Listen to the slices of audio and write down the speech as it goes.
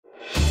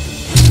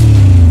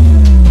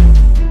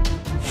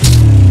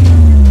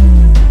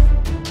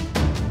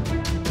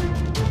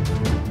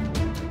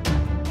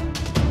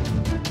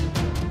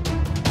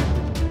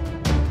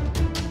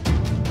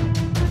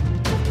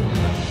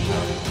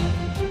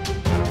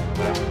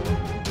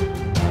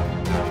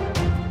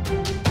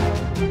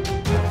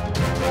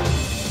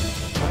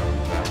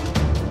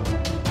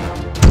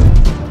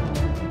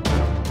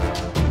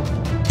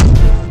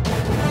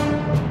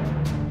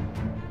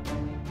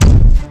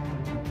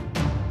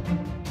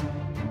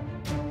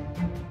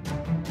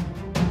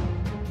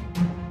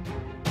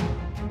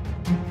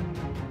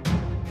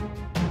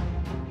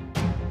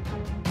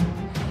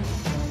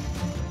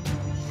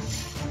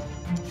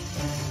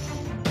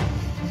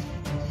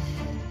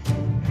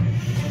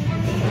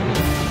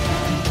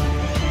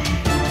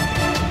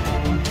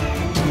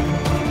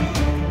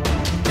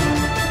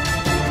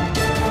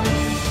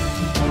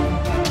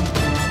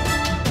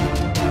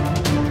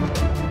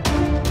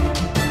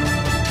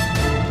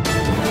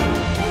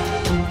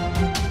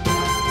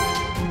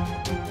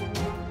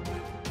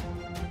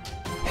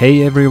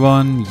Hey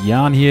everyone,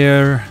 Jan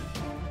here.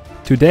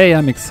 Today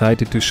I'm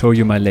excited to show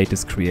you my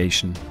latest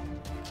creation.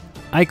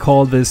 I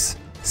call this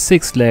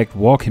six-legged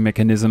walking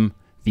mechanism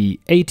the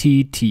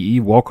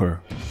ATTE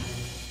Walker.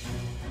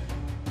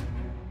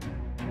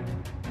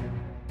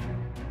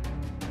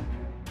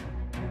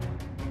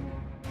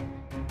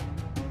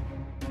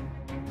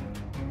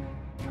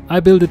 I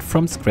built it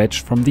from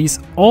scratch from these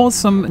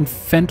awesome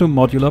Infento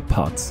modular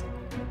parts.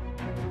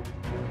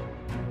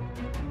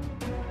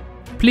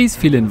 Please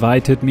feel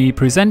invited me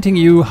presenting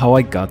you how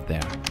I got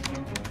there.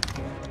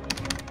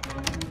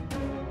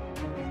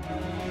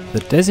 The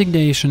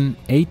designation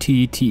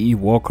ATTE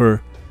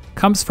Walker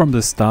comes from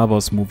the Star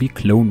Wars movie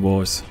Clone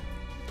Wars.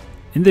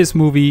 In this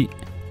movie,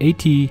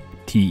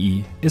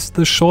 ATTE is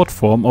the short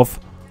form of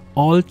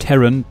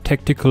All-Terrain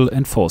Tactical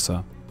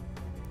Enforcer.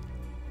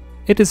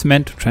 It is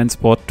meant to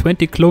transport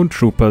 20 clone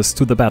troopers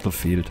to the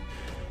battlefield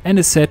and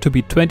is said to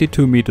be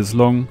 22 meters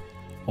long,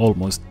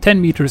 almost 10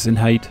 meters in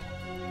height,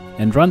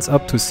 and runs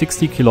up to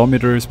 60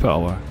 kilometers per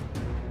hour.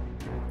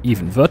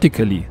 Even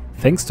vertically,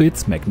 thanks to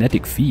its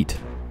magnetic feet.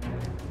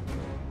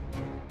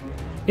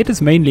 It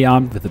is mainly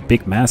armed with a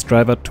big mass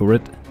driver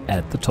turret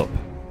at the top.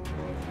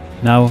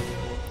 Now,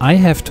 I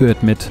have to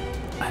admit,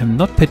 I am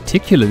not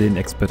particularly an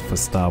expert for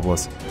Star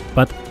Wars,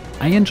 but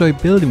I enjoy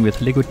building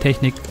with Lego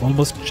Technic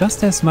almost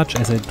just as much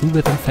as I do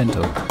with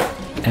Infento.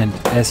 And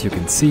as you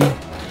can see,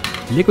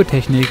 Lego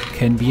Technic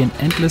can be an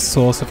endless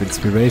source of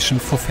inspiration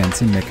for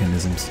fancy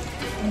mechanisms.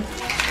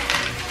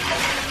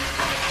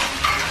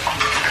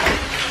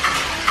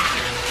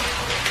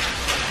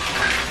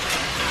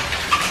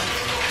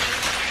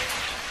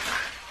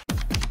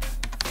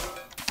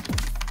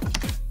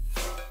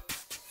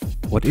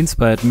 What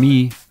inspired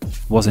me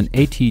was an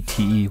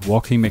ATTE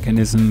walking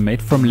mechanism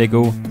made from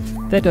Lego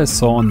that I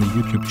saw on the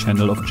YouTube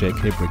channel of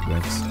JK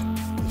Brickworks.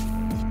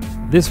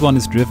 This one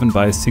is driven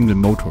by a single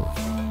motor.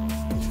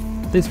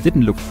 This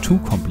didn't look too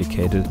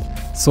complicated,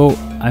 so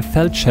I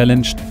felt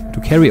challenged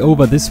to carry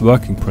over this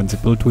working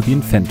principle to the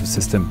Infento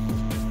system,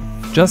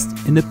 just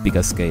in a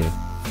bigger scale.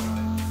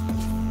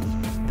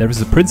 There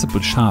is a principal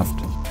shaft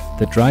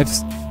that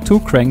drives two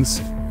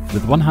cranks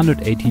with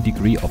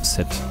 180-degree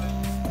offset,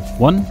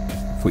 one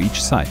for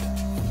each side.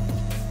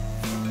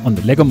 On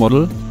the Lego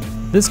model,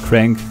 this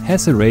crank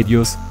has a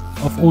radius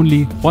of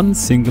only one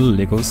single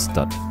Lego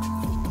stud,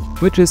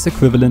 which is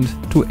equivalent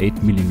to 8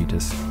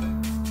 mm.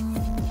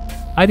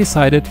 I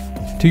decided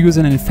to use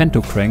an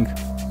Infento crank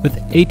with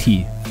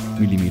 80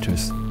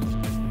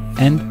 mm,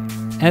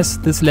 and as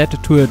this led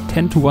to a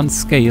 10:1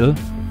 scale,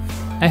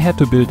 I had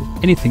to build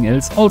anything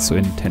else also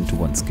in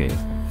 10:1 scale.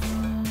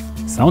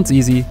 Sounds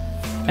easy,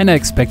 and I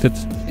expected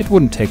it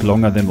wouldn't take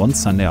longer than one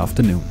Sunday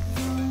afternoon.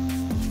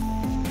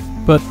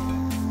 But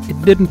it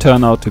didn't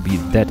turn out to be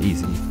that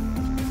easy.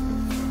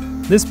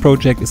 This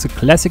project is a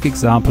classic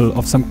example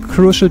of some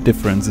crucial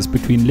differences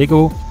between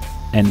Lego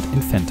and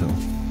Infento.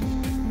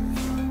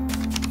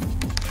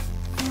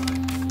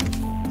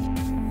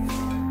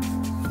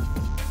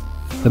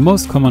 The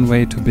most common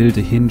way to build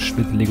a hinge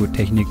with Lego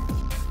Technic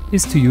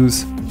is to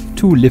use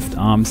two lift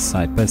arms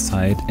side by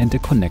side and a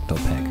connector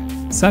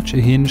pack. Such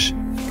a hinge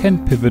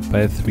can pivot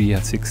by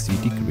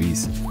 360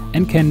 degrees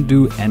and can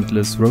do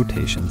endless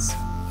rotations.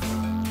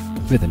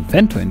 With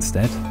Infento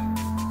instead,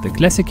 the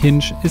classic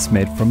hinge is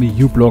made from a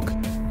U-block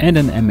and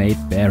an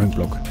M8 bearing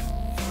block.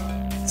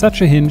 Such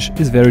a hinge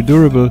is very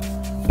durable,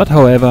 but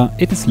however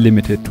it is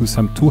limited to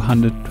some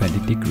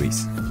 220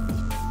 degrees.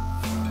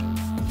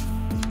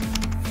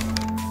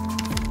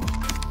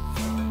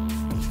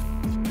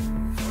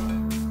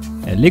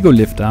 A Lego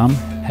lift arm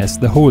has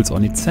the holes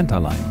on its center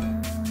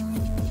line.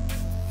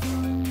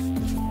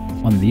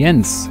 On the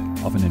ends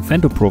of an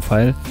Infento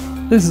profile,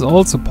 this is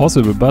also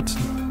possible, but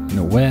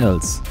nowhere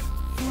else.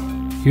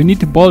 You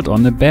need to bolt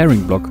on a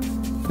bearing block,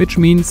 which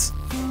means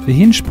the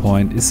hinge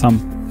point is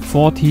some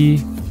 40,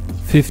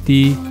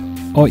 50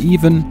 or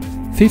even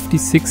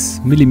 56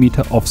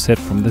 mm offset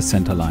from the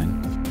center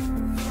line.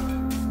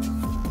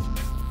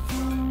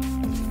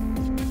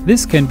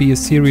 This can be a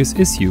serious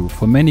issue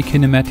for many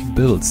kinematic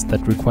builds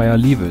that require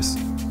levers.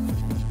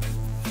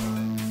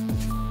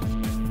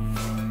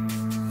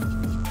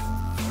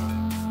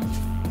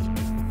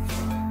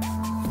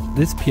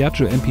 This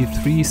Piaggio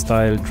MP3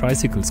 style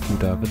tricycle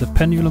scooter with a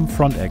pendulum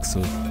front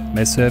axle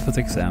may serve as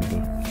example.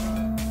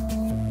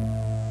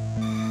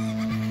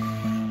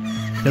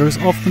 There is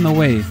often a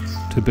way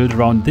to build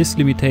around this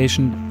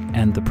limitation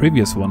and the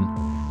previous one,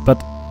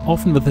 but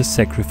often with a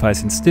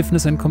sacrifice in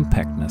stiffness and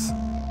compactness.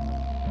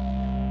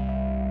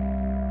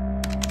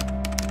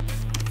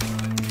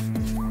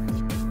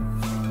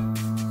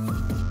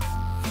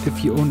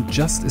 If you own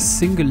just a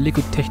single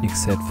Lego Technic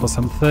set for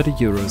some 30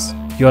 euros,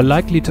 you are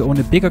likely to own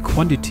a bigger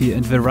quantity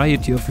and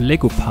variety of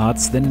Lego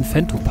parts than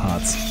Infento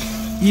parts,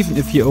 even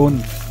if you own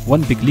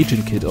one big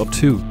Legion kit or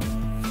two.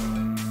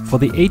 For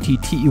the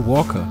ATTE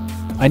Walker,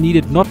 I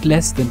needed not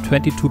less than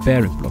 22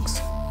 bearing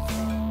blocks.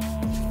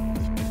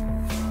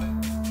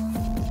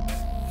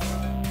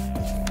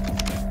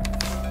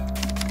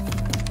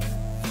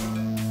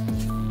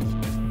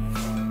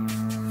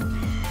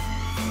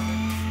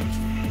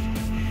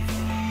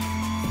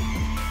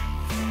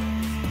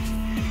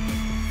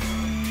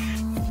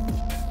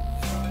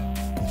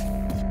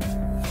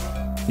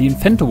 The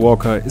Infento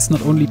walker is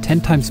not only 10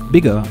 times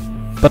bigger,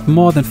 but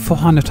more than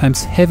 400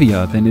 times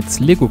heavier than its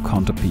Lego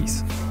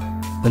counterpiece.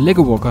 The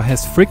Lego walker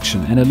has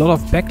friction and a lot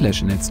of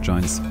backlash in its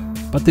joints,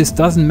 but this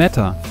doesn't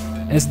matter,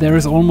 as there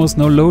is almost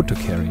no load to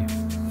carry.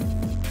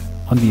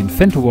 On the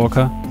Infento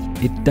walker,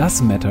 it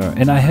does matter,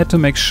 and I had to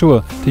make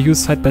sure to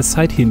use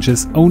side-by-side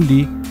hinges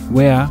only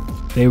where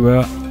they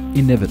were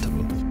inevitable.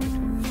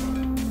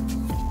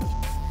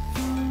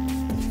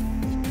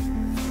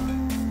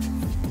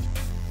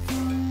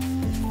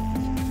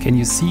 Can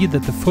you see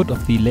that the foot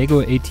of the Lego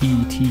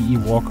ATE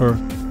walker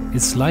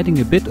is sliding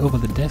a bit over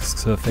the desk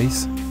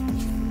surface?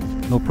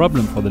 No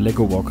problem for the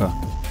Lego walker,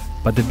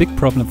 but a big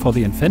problem for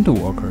the Infento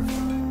walker.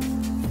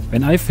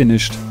 When I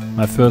finished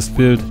my first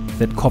build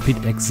that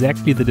copied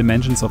exactly the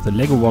dimensions of the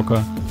Lego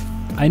walker,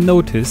 I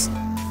noticed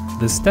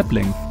the step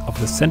length of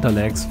the center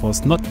legs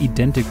was not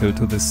identical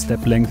to the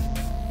step length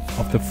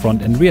of the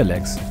front and rear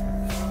legs.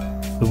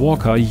 The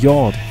walker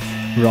yawed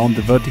around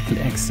the vertical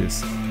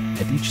axis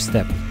at each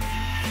step.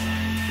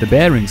 The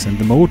bearings and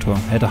the motor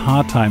had a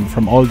hard time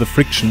from all the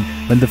friction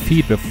when the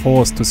feet were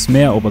forced to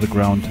smear over the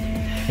ground,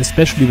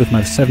 especially with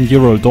my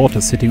 7-year-old daughter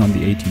sitting on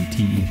the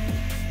ATE.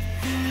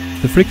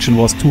 The friction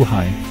was too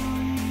high.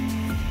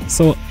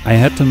 So I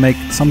had to make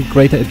some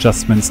greater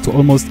adjustments to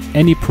almost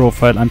any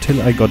profile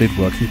until I got it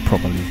working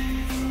properly.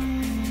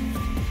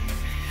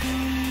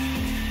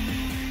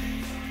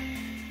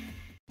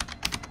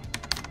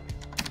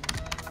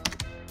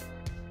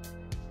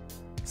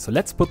 So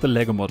let's put the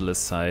Lego model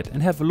aside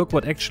and have a look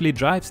what actually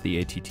drives the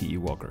ATE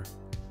walker.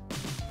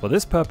 For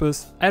this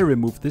purpose, I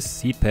remove the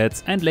seat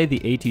pads and lay the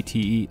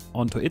ATE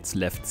onto its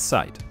left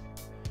side.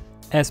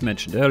 As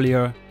mentioned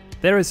earlier,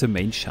 there is a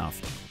main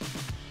shaft.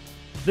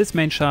 This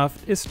main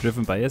shaft is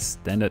driven by a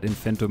standard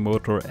Infento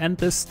motor and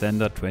the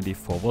standard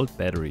 24-volt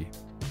battery.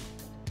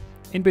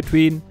 In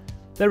between,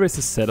 there is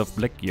a set of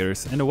black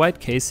gears and a white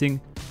casing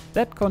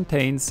that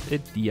contains a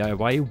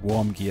DIY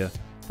worm gear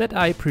that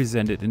I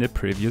presented in a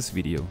previous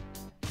video.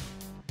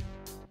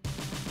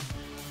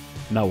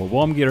 Now, a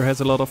worm gear has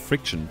a lot of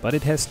friction, but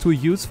it has two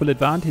useful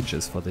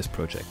advantages for this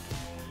project.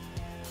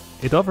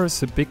 It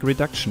offers a big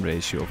reduction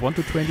ratio of 1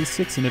 to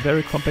 26 in a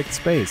very compact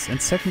space, and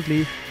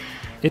secondly,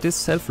 it is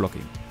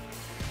self-locking.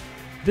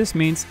 This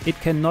means it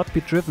cannot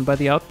be driven by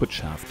the output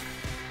shaft.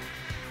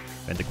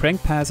 When the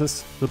crank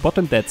passes the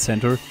bottom dead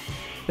center,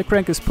 the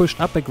crank is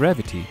pushed up by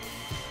gravity.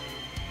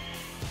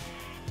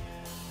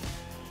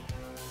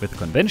 With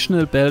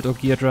conventional belt or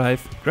gear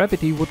drive,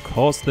 gravity would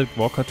cause the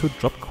walker to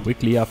drop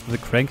quickly after the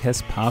crank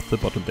has passed the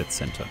bottom dead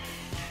center.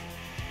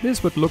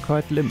 This would look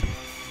quite limp.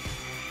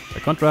 By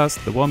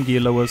contrast, the worm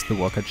gear lowers the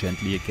walker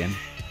gently again.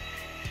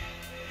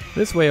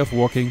 This way of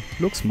walking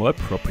looks more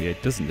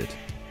appropriate, doesn't it?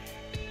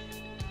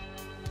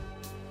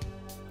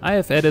 I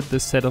have added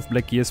this set of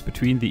black gears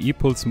between the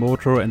e-pulse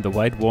motor and the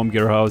white worm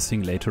gear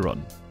housing later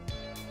on.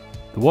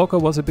 The walker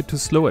was a bit too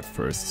slow at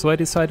first, so I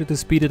decided to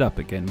speed it up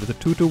again with a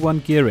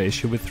 2:1 gear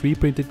ratio with 3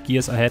 printed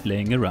gears I had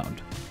laying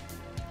around.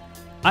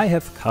 I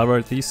have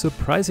covered these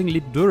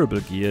surprisingly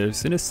durable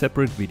gears in a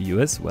separate video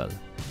as well.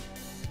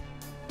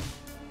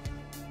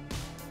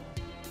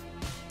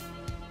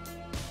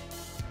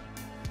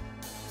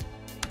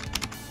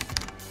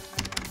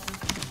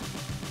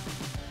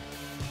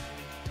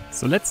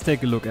 So let's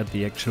take a look at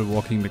the actual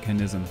walking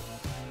mechanism.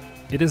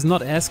 It is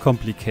not as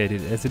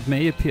complicated as it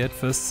may appear at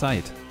first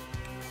sight.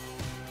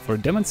 For a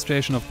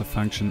demonstration of the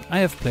function, I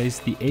have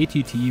placed the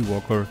ATE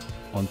walker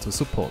onto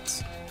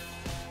supports.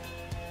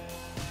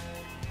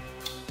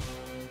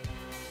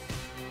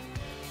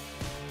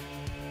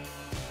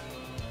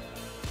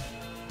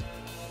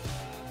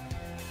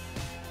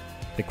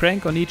 The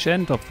crank on each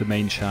end of the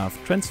main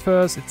shaft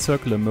transfers its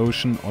circular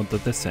motion onto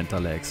the center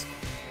legs.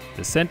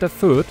 The center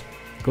foot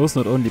goes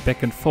not only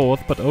back and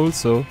forth but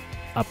also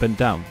up and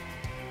down.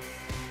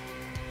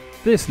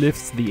 This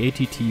lifts the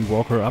ATE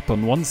walker up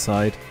on one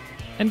side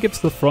and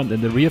gives the front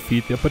and the rear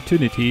feet the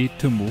opportunity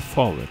to move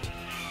forward.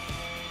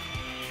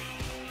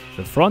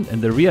 The front and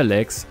the rear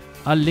legs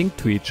are linked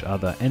to each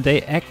other and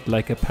they act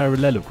like a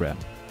parallelogram.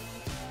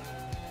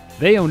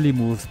 They only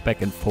move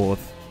back and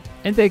forth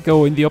and they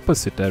go in the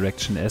opposite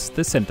direction as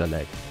the center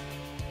leg.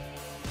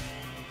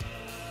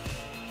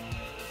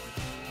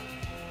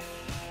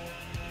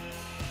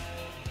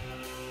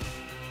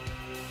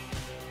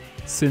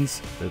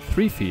 Since the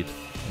 3 feet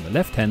on the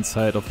left hand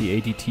side of the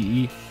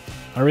ATE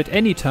are at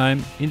any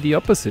time in the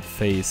opposite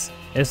phase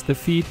as the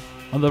feet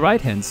on the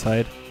right hand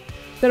side,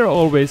 there are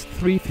always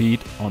 3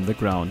 feet on the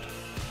ground,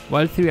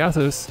 while 3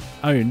 others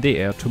are in the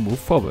air to move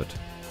forward.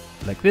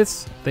 Like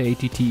this, the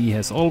ATE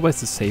has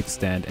always a safe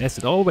stand as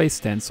it always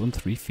stands on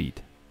 3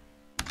 feet.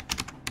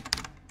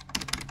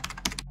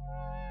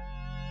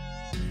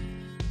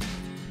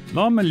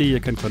 Normally you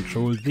can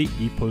control the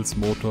e-pulse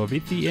motor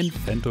with the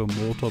Infento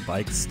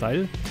motorbike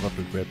style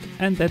throttle grip,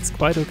 and that's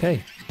quite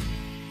okay.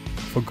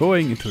 For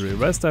going into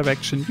reverse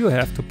direction you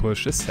have to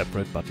push a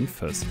separate button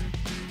first.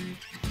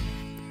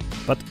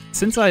 But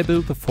since I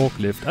built the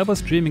forklift, I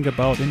was dreaming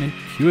about an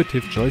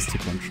intuitive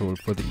joystick control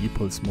for the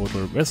e-pulse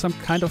motor, where some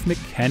kind of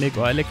mechanic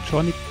or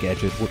electronic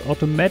gadget would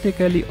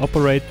automatically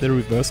operate the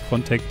reverse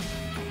contact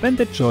when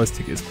the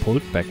joystick is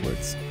pulled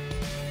backwards.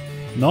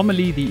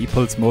 Normally the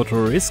e-pulse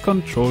motor is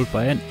controlled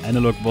by an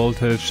analog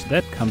voltage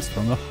that comes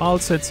from a Hall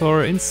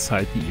sensor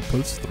inside the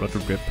e-pulse throttle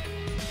grip.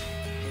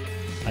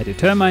 I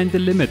determined the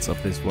limits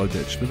of this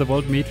voltage with a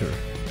voltmeter.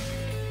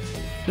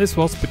 This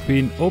was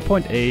between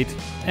 0.8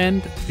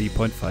 and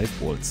 3.5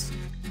 volts.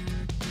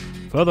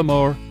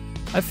 Furthermore,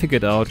 I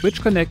figured out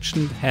which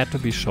connection had to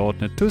be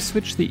shortened to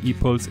switch the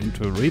e-pulse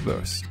into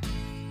reverse.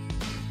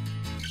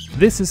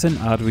 This is an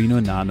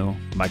Arduino Nano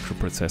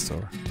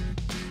microprocessor.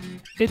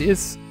 It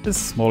is a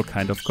small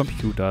kind of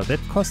computer that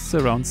costs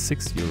around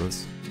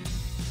 €6.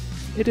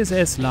 It is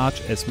as large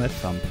as my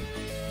thumb.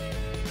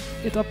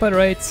 It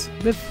operates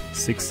with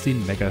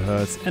 16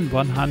 MHz and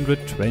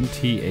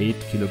 128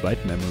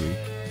 KB memory.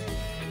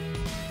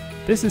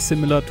 This is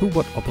similar to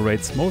what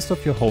operates most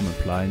of your home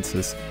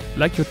appliances,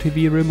 like your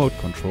TV remote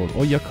control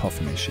or your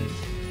coffee machine.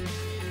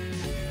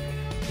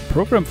 The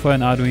program for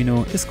an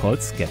Arduino is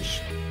called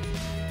Sketch.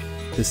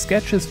 The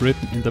sketch is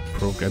written in the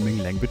programming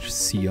language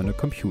C on a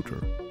computer.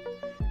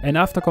 And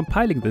after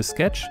compiling the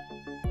sketch,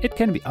 it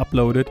can be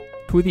uploaded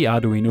to the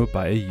Arduino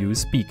by a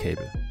USB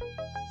cable.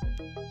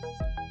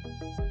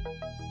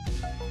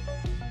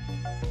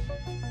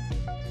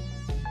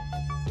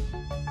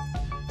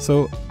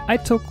 So I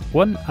took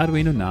one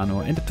Arduino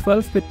Nano and a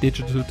 12-bit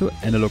digital to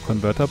analog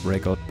converter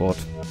breakout board.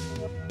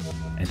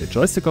 And a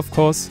joystick, of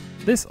course.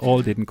 This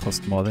all didn't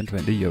cost more than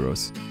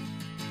 €20.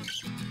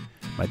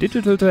 My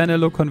digital to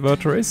analog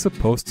converter is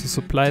supposed to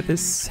supply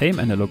this same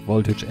analog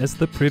voltage as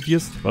the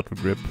previous throttle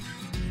grip.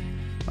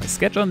 My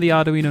sketch on the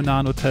Arduino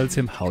Nano tells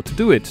him how to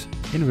do it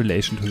in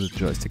relation to the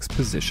joystick's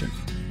position.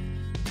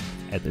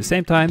 At the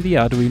same time, the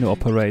Arduino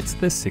operates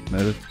the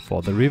signal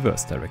for the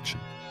reverse direction.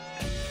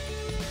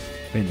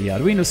 When the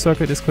Arduino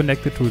circuit is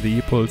connected to the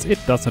e-pulse, it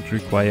does not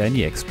require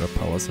any extra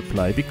power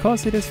supply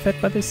because it is fed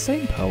by the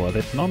same power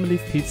that normally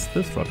feeds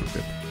the throttle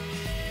grip.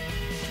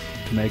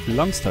 To make a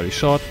long story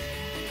short,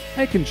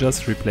 I can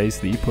just replace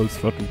the e-pulse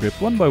throttle grip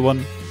one by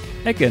one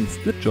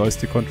against the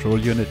joystick control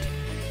unit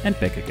and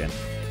back again.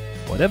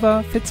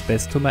 Whatever fits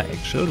best to my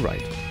actual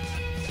ride.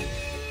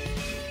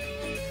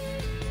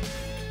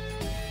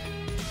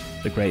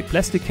 The grey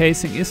plastic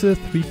casing is a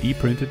 3D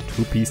printed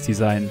two-piece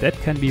design that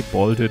can be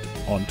bolted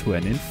onto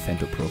an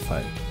Infento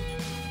profile.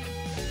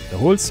 The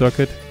whole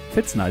circuit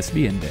fits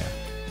nicely in there.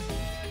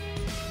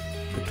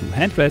 The two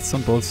handrests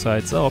on both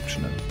sides are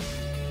optional.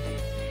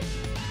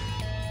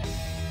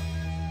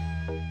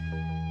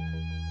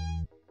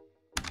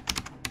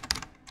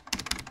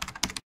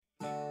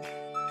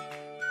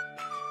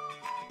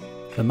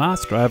 The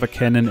mass driver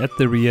cannon at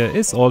the rear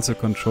is also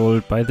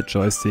controlled by the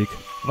joystick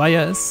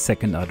via a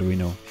second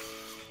Arduino.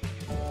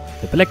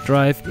 The black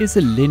drive is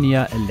a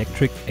linear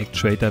electric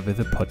actuator with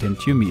a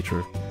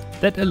potentiometer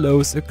that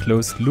allows a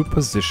closed loop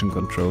position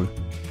control.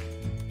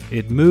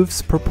 It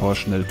moves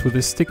proportional to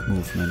the stick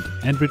movement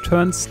and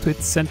returns to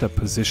its center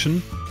position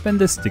when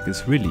the stick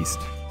is released.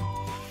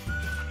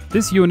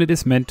 This unit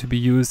is meant to be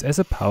used as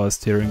a power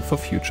steering for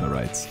future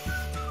rides.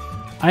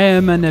 I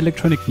am an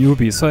electronic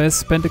newbie, so I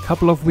spent a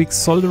couple of weeks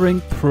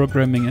soldering,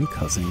 programming and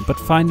cussing, but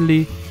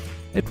finally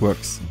it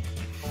works.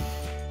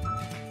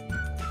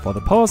 For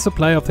the power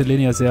supply of the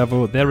linear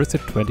servo, there is a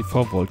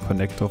 24-volt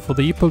connector for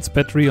the e-pulse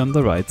battery on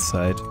the right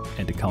side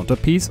and a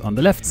counterpiece on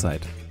the left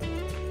side.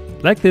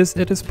 Like this,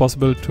 it is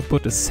possible to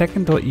put a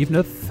second or even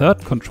a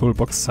third control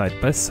box side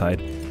by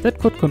side that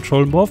could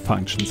control more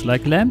functions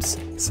like lamps,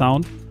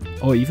 sound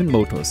or even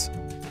motors.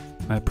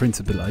 My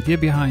principal idea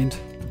behind: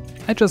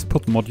 I just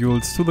put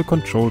modules to the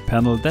control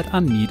panel that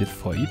are needed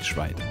for each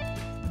ride.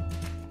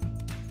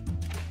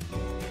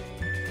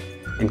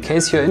 In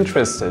case you're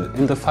interested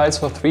in the files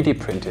for 3D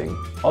printing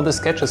or the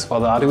sketches for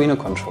the Arduino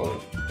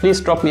control, please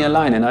drop me a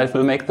line and I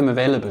will make them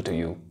available to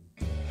you.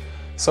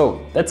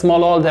 So that's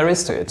more all there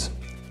is to it.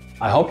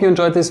 I hope you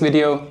enjoyed this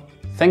video.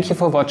 Thank you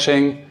for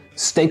watching,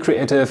 stay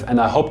creative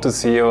and I hope to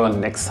see you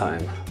next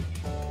time.